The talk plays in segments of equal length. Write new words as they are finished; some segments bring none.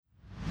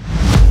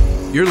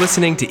You're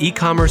listening to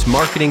E-Commerce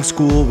Marketing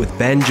School with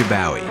Ben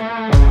Jabawi.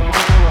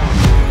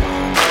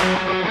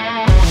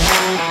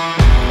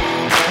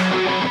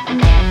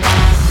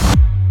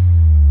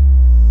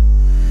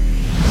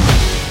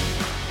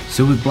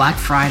 So with Black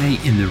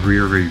Friday in the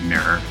rearview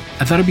mirror,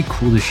 I thought it'd be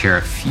cool to share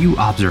a few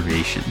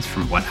observations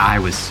from what I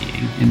was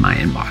seeing in my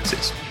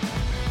inboxes.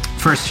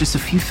 First, just a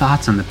few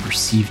thoughts on the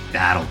perceived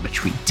battle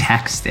between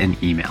text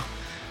and email.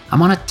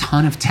 I'm on a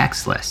ton of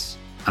text lists.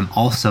 I'm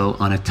also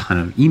on a ton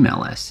of email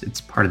lists.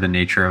 It's part of the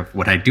nature of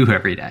what I do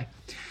every day.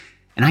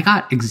 And I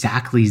got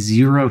exactly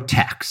 0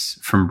 texts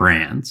from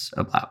brands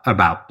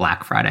about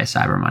Black Friday,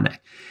 Cyber Monday.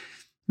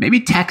 Maybe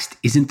text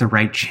isn't the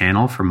right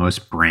channel for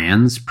most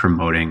brands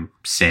promoting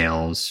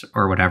sales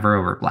or whatever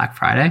over Black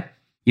Friday.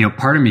 You know,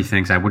 part of me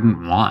thinks I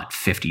wouldn't want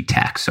 50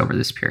 texts over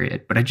this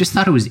period, but I just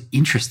thought it was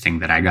interesting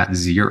that I got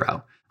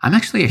 0. I'm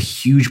actually a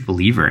huge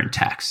believer in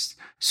text,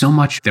 so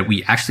much that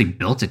we actually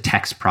built a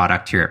text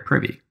product here at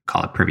Privy,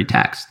 call it Privy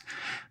Text.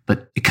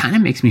 But it kind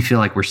of makes me feel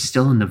like we're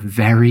still in the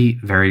very,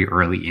 very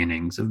early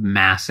innings of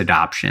mass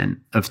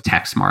adoption of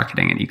text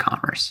marketing and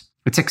e-commerce.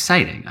 It's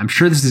exciting. I'm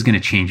sure this is going to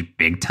change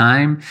big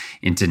time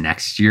into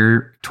next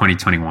year,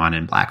 2021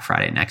 and Black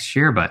Friday next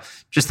year, but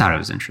just thought it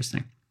was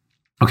interesting.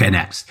 Okay,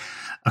 next,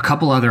 a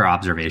couple other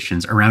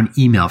observations around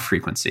email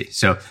frequency.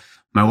 So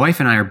my wife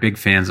and I are big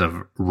fans of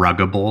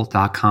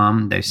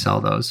Ruggable.com. They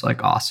sell those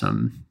like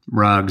awesome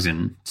rugs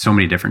in so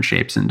many different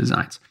shapes and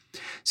designs.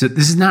 So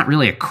this is not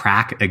really a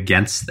crack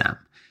against them.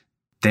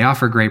 They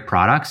offer great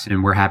products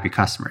and we're happy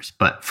customers.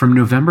 But from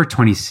November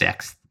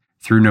 26th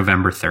through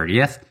November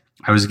 30th,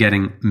 I was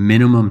getting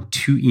minimum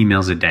 2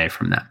 emails a day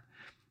from them.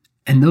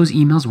 And those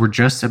emails were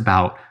just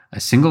about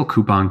a single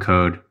coupon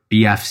code,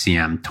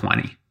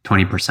 BFCM20,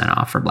 20%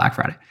 off for Black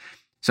Friday.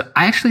 So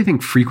I actually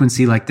think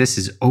frequency like this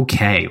is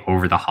okay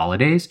over the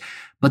holidays.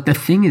 But the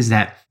thing is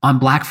that on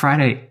Black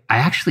Friday, I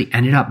actually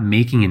ended up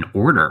making an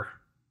order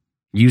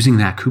using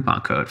that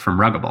coupon code from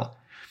Ruggable.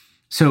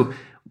 So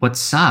what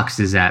sucks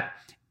is that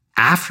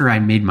after I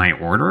made my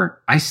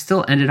order, I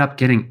still ended up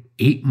getting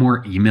 8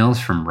 more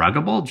emails from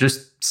Ruggable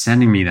just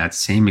sending me that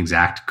same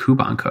exact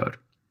coupon code,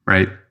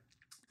 right?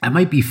 That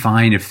might be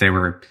fine if they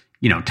were,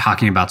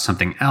 talking about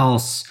something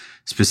else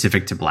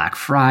specific to Black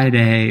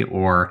Friday,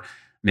 or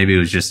maybe it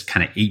was just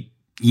kind of 8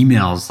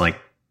 emails like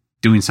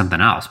doing something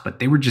else, but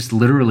they were just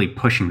literally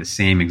pushing the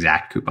same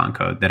exact coupon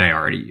code that I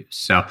already used.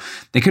 So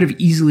they could have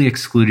easily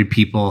excluded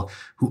people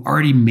who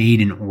already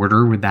made an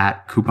order with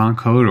that coupon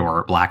code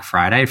or Black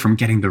Friday from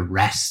getting the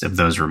rest of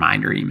those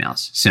reminder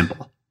emails.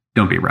 Simple.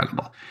 Don't be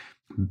Ruggable.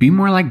 Be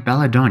more like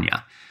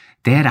Belladonna.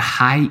 They had a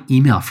high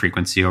email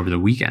frequency over the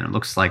weekend. It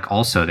looks like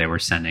also they were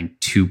sending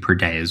 2 per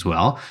day as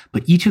well,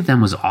 but each of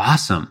them was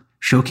awesome,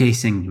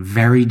 showcasing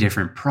very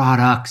different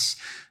products.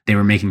 They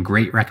were making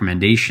great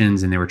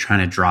recommendations and they were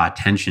trying to draw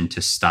attention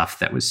to stuff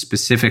that was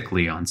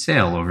specifically on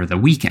sale over the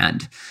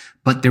weekend.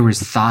 But there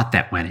was thought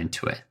that went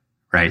into it,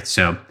 right?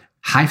 So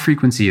high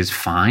frequency is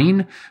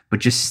fine, but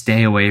just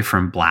stay away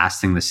from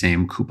blasting the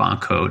same coupon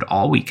code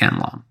all weekend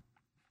long.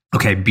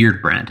 Okay,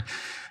 Beard Brand.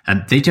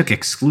 They took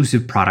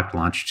exclusive product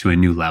launch to a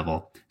new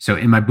level. So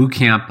in my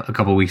bootcamp a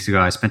couple of weeks ago,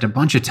 I spent a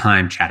bunch of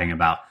time chatting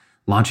about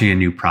launching a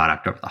new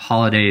product over the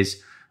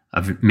holidays,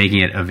 of making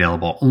it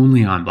available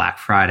only on Black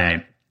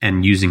Friday,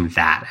 and using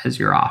that as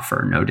your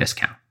offer, no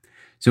discount.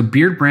 So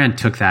Beard Brand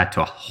took that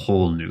to a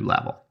whole new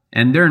level.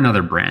 And they're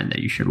another brand that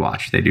you should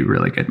watch. They do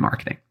really good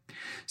marketing.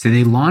 So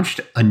they launched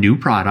a new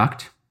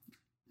product.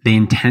 They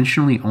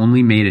intentionally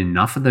only made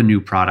enough of the new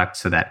product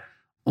so that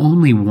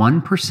only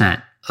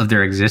 1% of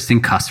their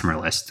existing customer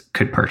list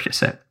could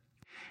purchase it.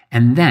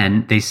 And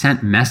then they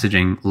sent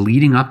messaging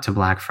leading up to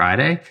Black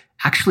Friday,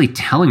 actually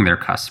telling their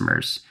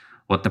customers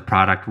what the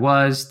product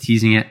was,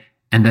 teasing it,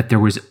 and that there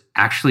was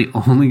actually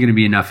only going to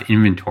be enough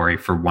inventory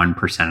for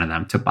 1% of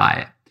them to buy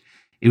it.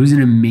 It was an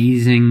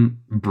amazing,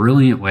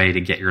 brilliant way to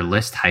get your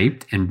list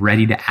hyped and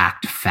ready to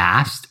act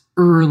fast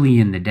early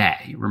in the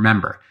day.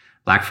 Remember,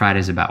 Black Friday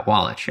is about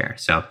wallet share.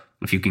 So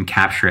if you can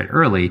capture it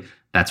early,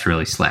 that's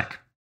really slick.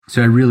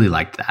 So I really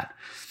liked that.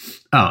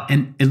 Oh,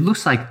 and it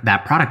looks like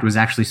that product was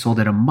actually sold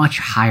at a much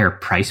higher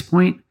price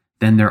point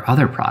than their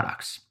other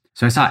products.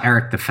 So I saw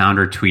Eric, the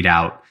founder, tweet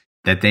out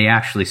that they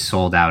actually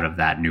sold out of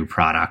that new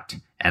product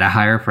at a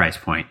higher price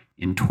point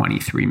in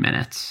 23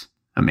 minutes.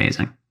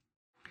 Amazing.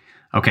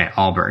 Okay,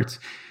 Allbirds.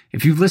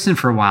 If you've listened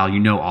for a while, you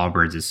know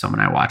Allbirds is someone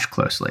I watch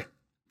closely.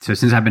 So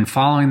since I've been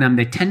following them,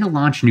 they tend to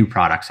launch new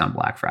products on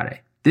Black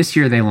Friday. This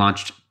year, they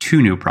launched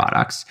 2 new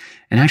products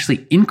and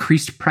actually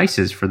increased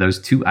prices for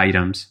those 2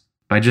 items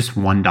by just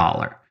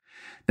 $1.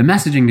 The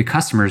messaging to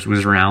customers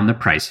was around the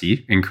price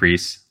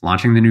increase,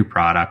 launching the new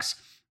products,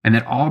 and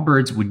that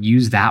Allbirds would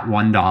use that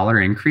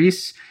 $1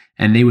 increase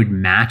and they would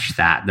match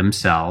that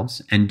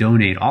themselves and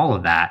donate all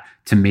of that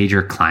to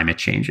major climate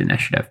change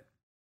initiative.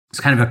 It's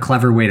kind of a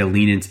clever way to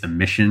lean into the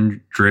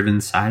mission-driven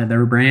side of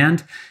their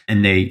brand,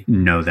 and they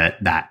know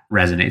that that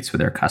resonates with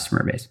their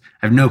customer base.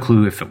 I have no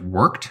clue if it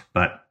worked,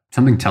 but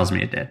something tells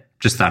me it did.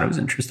 Just thought it was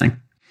interesting.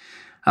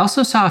 I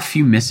also saw a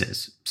few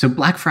misses. So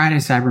Black Friday,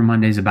 Cyber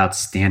Monday is about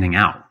standing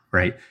out,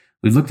 right?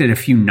 We've looked at a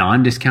few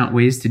non-discount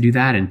ways to do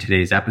that in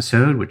today's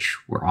episode, which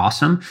were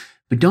awesome.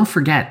 But don't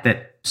forget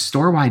that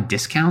store-wide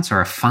discounts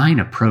are a fine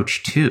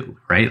approach too,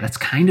 right? That's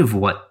kind of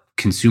what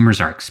consumers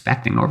are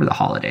expecting over the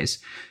holidays.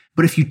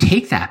 But if you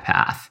take that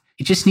path,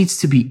 it just needs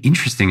to be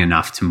interesting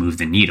enough to move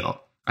the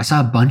needle. I saw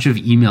a bunch of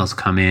emails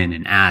come in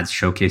and ads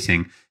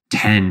showcasing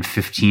 10,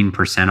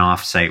 15%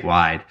 off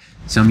site-wide,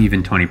 some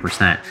even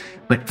 20%.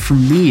 But for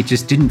me, it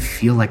just didn't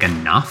feel like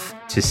enough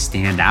to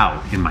stand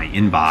out in my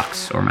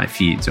inbox or my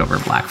feeds over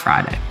Black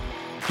Friday,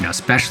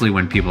 especially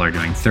when people are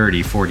doing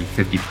 30, 40,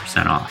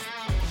 50% off.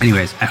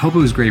 Anyways, I hope it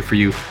was great for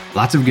you.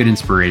 Lots of good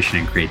inspiration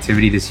and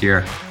creativity this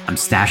year. I'm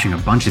stashing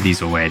a bunch of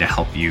these away to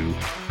help you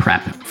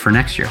prep for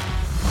next year.